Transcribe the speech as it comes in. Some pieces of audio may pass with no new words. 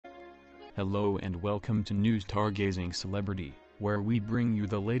Hello and welcome to New Stargazing Celebrity, where we bring you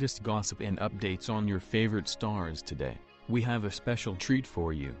the latest gossip and updates on your favorite stars. Today, we have a special treat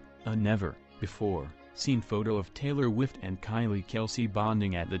for you, a never-before-seen photo of Taylor Swift and Kylie Kelce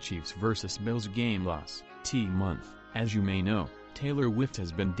bonding at the Chiefs vs Bills game last month. As you may know, Taylor Swift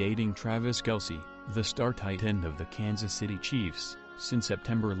has been dating Travis Kelce, the star tight end of the Kansas City Chiefs. Since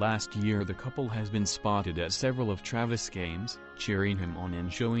September last year, the couple has been spotted at several of Travis' games, cheering him on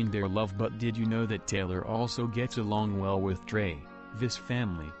and showing their love. But did you know that Taylor also gets along well with Travis'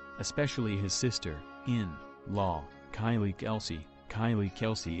 family, especially his sister-in-law, Kylie Kelce? Kylie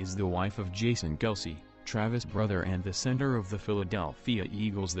Kelce is the wife of Jason Kelce, Travis' brother and the center of the Philadelphia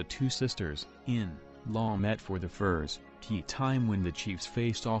Eagles. The two sisters-in-law met for the first time when the Chiefs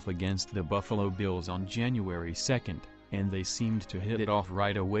faced off against the Buffalo Bills on January 2nd. And they seemed to hit it off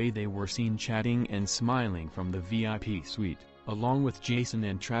right away. They were seen chatting and smiling from the VIP suite, along with Jason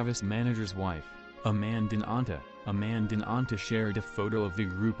and Travis' manager's wife, Amanda Nanta. Amanda Nanta shared a photo of the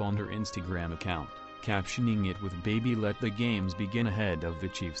group on her Instagram account, captioning it with "Baby, let the games begin," ahead of the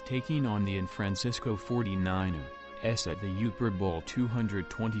Chiefs taking on the San Francisco 49ers at the Super Bowl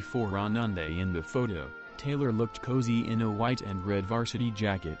 224 on Monday. In the photo, Taylor looked cozy in a white and red varsity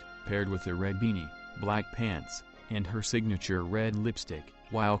jacket, paired with a red beanie, black pants, and her signature red lipstick,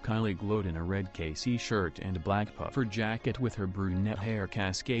 while Kylie glowed in a red KC shirt and black puffer jacket with her brunette hair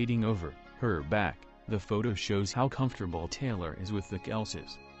cascading over her back. The photo shows how comfortable Taylor is with the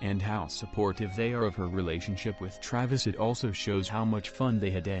Kelces, and how supportive they are of her relationship with Travis. It also shows how much fun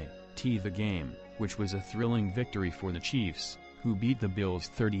they had at the game, which was a thrilling victory for the Chiefs, who beat the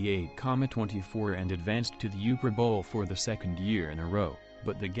Bills 38-24 and advanced to the Super Bowl for the second year in a row.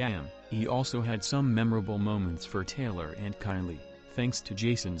 But the game also had some memorable moments for Taylor and Kylie, thanks to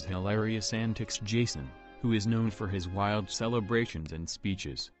Jason's hilarious antics. Jason, who is known for his wild celebrations and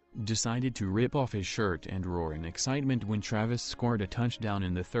speeches, decided to rip off his shirt and roar in excitement when Travis scored a touchdown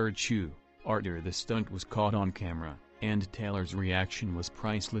in the third quarter. The stunt was caught on camera, and Taylor's reaction was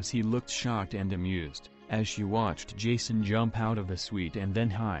priceless. He looked shocked and amused as she watched Jason jump out of the suite and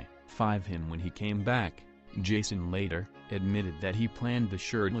then high-five him when he came back. Jason later admitted that he planned the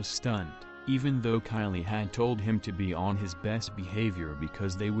shirtless stunt, even though Kylie had told him to be on his best behavior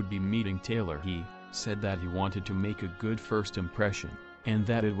because they would be meeting Taylor. He said that he wanted to make a good first impression, and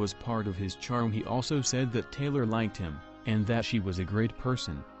that it was part of his charm. He also said that Taylor liked him, and that she was a great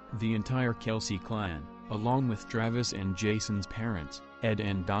person. The entire Kelce clan, along with Travis and Jason's parents, Ed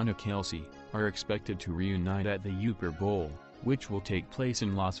and Donna Kelce, are expected to reunite at the Super Bowl, which will take place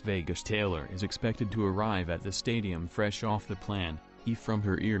in Las Vegas. Taylor is expected to arrive at the stadium fresh off the plane from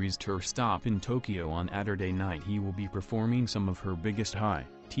her Erie's tour stop in Tokyo on Saturday night. He will be performing some of her biggest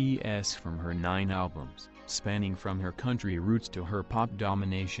hits from her 9 albums, spanning from her country roots to her pop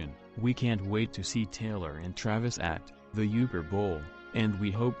domination. We can't wait to see Taylor and Travis at the Super Bowl, and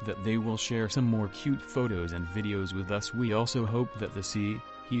we hope that they will share some more cute photos and videos with us. We also hope that the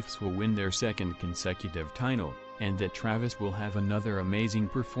Chiefs will win their second consecutive title, and that Travis will have another amazing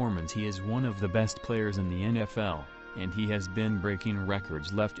performance. He is one of the best players in the NFL, and he has been breaking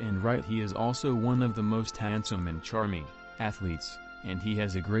records left and right. He is also one of the most handsome and charming athletes, and he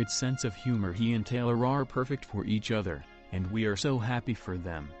has a great sense of humor. He and Taylor are perfect for each other, and we are so happy for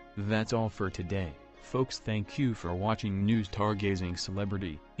them. That's all for today, folks. Thank you for watching New Stargazing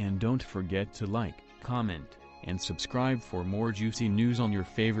Celebrity, and don't forget to like, comment, and subscribe for more juicy news on your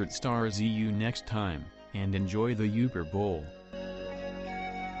favorite stars. See you next time, and enjoy the Super Bowl.